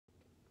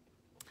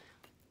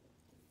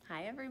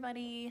Hi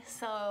everybody.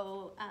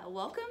 So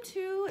welcome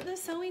to the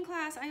sewing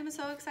class. I am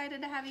so excited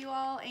to have you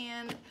all,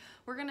 and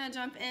we're gonna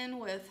jump in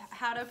with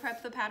how to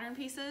prep the pattern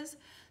pieces.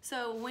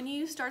 So when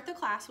you start the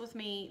class with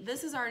me,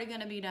 this is already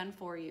gonna be done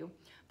for you.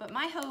 But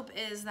my hope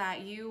is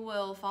that you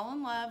will fall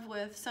in love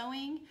with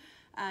sewing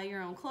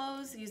your own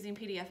clothes using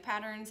PDF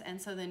patterns,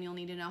 and so then you'll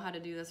need to know how to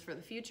do this for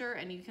the future,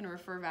 and you can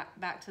refer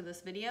back to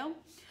this video.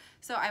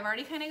 So I've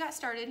already kind of got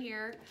started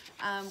here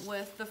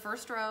with the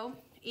first row.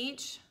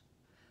 Each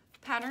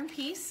pattern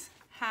piece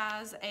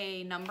has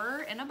a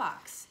number in a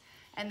box,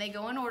 and they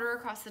go in order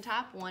across the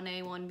top: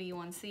 1A, 1B,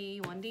 1C,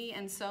 1D,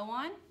 and so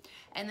on.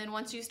 And then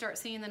once you start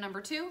seeing the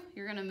number 2,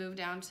 you're going to move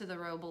down to the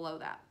row below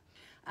that.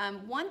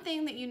 One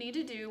thing that you need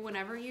to do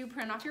whenever you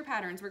print off your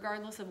patterns,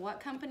 regardless of what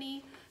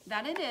company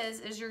that it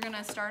is you're going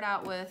to start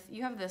out with,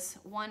 you have this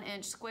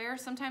 1-inch square.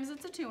 Sometimes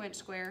it's a 2-inch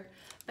square,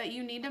 but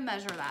you need to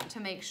measure that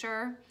to make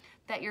sure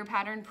that your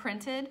pattern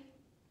printed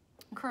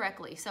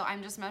correctly. So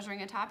I'm just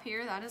measuring a top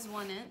here. That is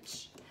 1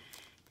 inch.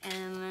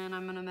 And then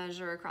I'm gonna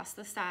measure across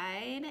the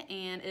side,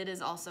 and it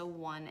is also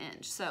 1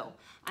 inch. So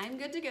I'm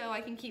good to go. I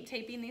can keep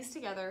taping these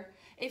together.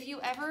 If you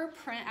ever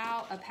print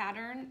out a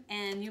pattern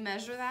and you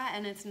measure that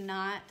and it's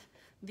not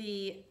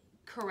the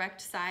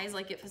correct size,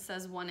 like if it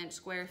says 1 inch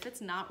square, if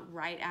it's not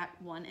right at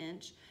 1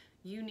 inch,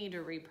 you need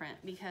to reprint,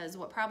 because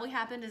what probably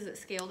happened is it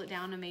scaled it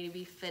down to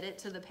maybe fit it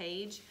to the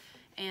page.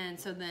 And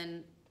so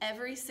then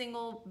every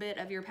single bit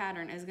of your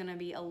pattern is gonna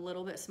be a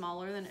little bit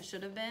smaller than it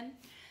should have been.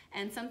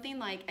 And something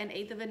like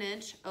 1/8 of an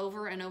inch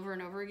over and over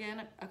and over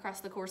again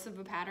across the course of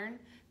a pattern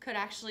could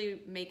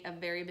actually make a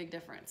very big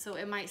difference. So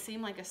it might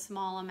seem like a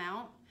small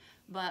amount,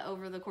 but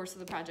over the course of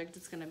the project,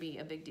 it's gonna be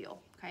a big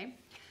deal, okay?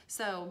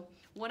 So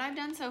what I've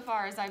done so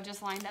far is I've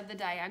just lined up the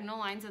diagonal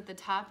lines at the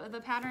top of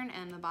the pattern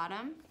and the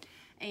bottom,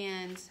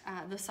 and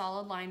the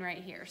solid line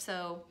right here.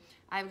 So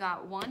I've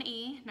got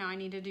 1E, now I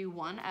need to do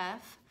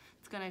 1F.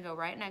 It's gonna go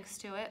right next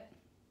to it.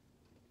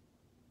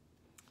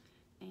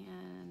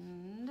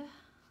 And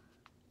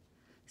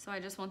so I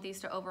just want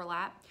these to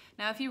overlap.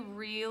 Now, if you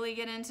really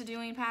get into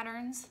doing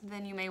patterns,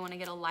 then you may want to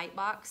get a light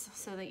box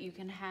so that you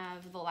can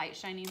have the light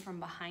shining from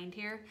behind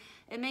here.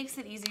 It makes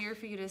it easier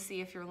for you to see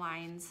if your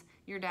lines,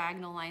 your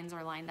diagonal lines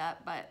are lined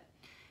up, but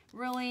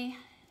really,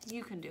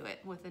 you can do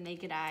it with the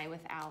naked eye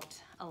without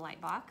a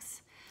light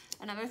box.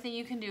 Another thing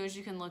you can do is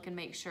you can look and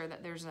make sure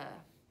that there's a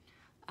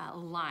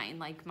line,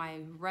 like my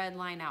red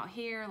line out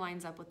here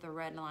lines up with the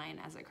red line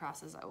as it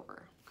crosses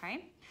over,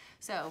 okay?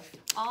 So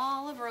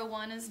all of row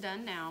 1 is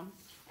done now.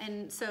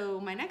 And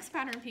so my next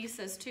pattern piece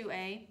says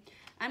 2A.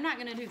 I'm not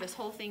gonna do this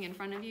whole thing in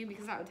front of you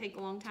because that would take a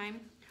long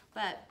time,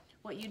 but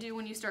what you do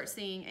when you start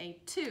seeing a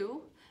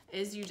 2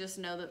 is you just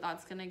know that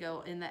that's gonna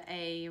go in the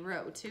A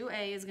row.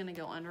 2A is gonna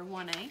go under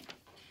 1A.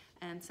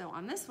 And so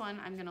on this one,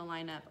 I'm gonna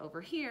line up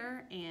over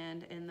here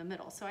and in the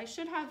middle. So I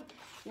should have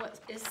what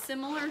is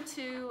similar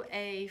to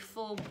a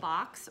full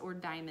box or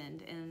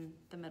diamond in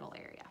the middle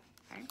area,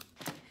 okay?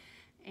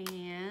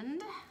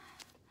 And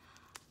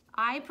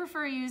I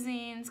prefer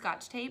using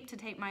Scotch tape to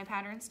tape my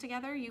patterns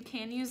together. You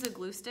can use a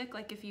glue stick,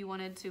 like if you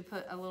wanted to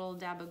put a little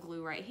dab of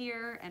glue right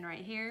here and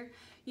right here,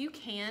 you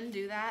can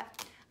do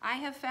that. I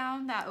have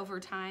found that over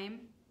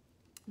time,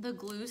 the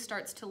glue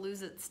starts to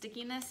lose its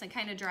stickiness and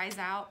kind of dries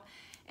out.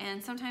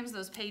 And sometimes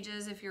those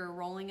pages, if you're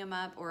rolling them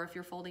up or if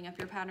you're folding up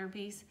your pattern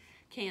piece,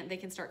 they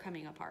can start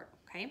coming apart,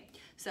 okay?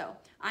 So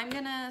I'm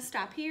gonna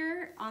stop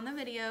here on the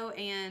video,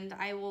 and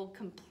I will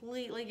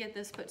completely get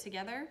this put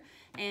together,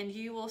 and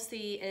you will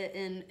see it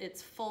in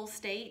its full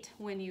state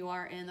when you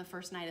are in the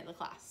first night of the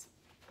class.